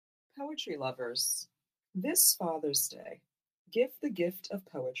Poetry lovers, this Father's Day, give the gift of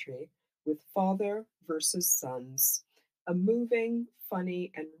poetry with Father versus Sons, a moving,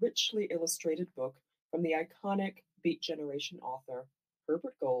 funny, and richly illustrated book from the iconic Beat Generation author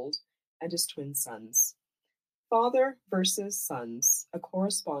Herbert Gold and his twin sons. Father versus Sons, a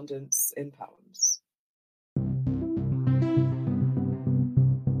correspondence in poems.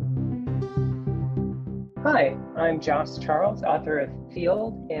 Hi, I'm Joss Charles, author of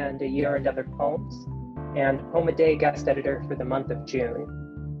Field and A Year and Other Poems, and Poem a Day guest editor for the month of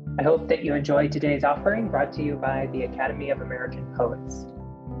June. I hope that you enjoyed today's offering brought to you by the Academy of American Poets.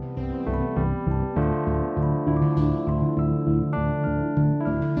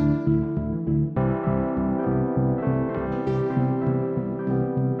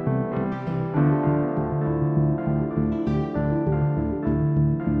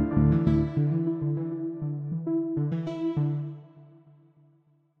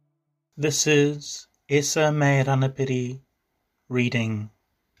 This is Esa Me Ranapiri reading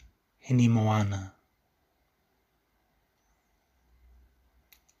Hini Moana.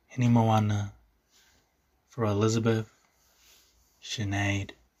 Hini Moana for Elizabeth,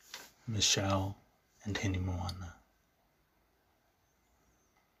 Sinead, Michelle, and Hini Moana.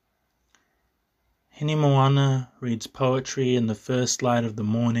 Hini Moana reads poetry in the first light of the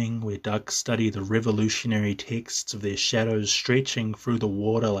morning, where ducks study the revolutionary texts of their shadows stretching through the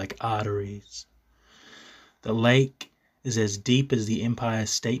water like arteries. The lake is as deep as the Empire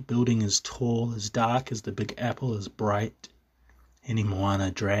State Building is tall, as dark as the Big Apple is bright. Hini Moana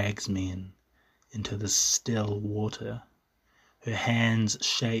drags men into the still water. Her hands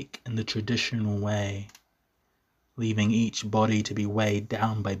shake in the traditional way, leaving each body to be weighed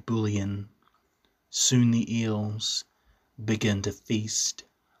down by bullion. Soon the eels begin to feast,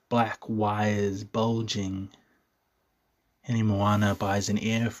 black wires bulging. Hini Moana buys an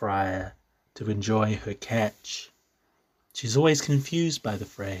air fryer to enjoy her catch. She's always confused by the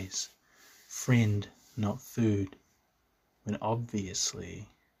phrase, friend, not food, when obviously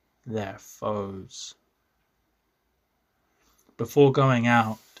they're foes. Before going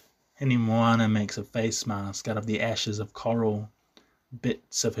out, Hini Moana makes a face mask out of the ashes of coral.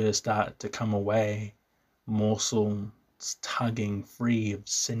 Bits of her start to come away, morsels tugging free of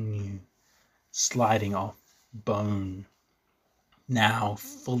sinew, sliding off bone. Now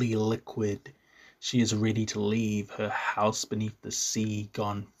fully liquid, she is ready to leave her house beneath the sea,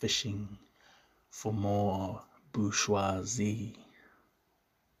 gone fishing for more bourgeoisie.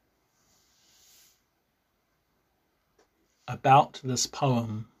 About this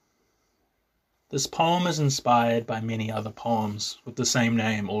poem. This poem is inspired by many other poems with the same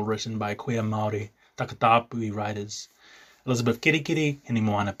name, all written by queer Māori Takatapui writers Elizabeth Kirikiri, Hini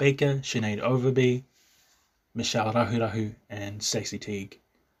Moana Baker, Sinead Overby, Michelle Rahurahu, and Stacey Teague.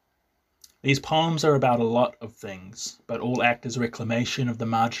 These poems are about a lot of things, but all act as reclamation of the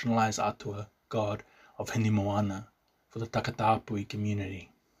marginalised atua, god of Hini Moana, for the Takatapui community.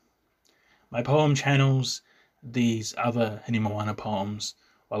 My poem channels these other Hini Moana poems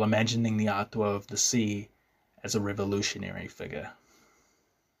while imagining the atua of the sea as a revolutionary figure.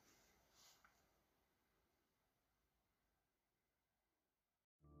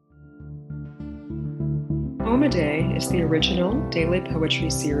 Poem a Day is the original daily poetry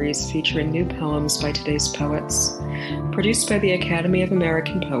series featuring new poems by today's poets. Produced by the Academy of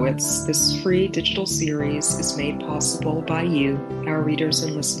American Poets, this free digital series is made possible by you, our readers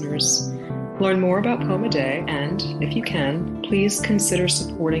and listeners. Learn more about Poem a Day and, if you can, please consider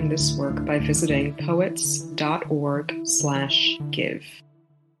supporting this work by visiting poets.org/give.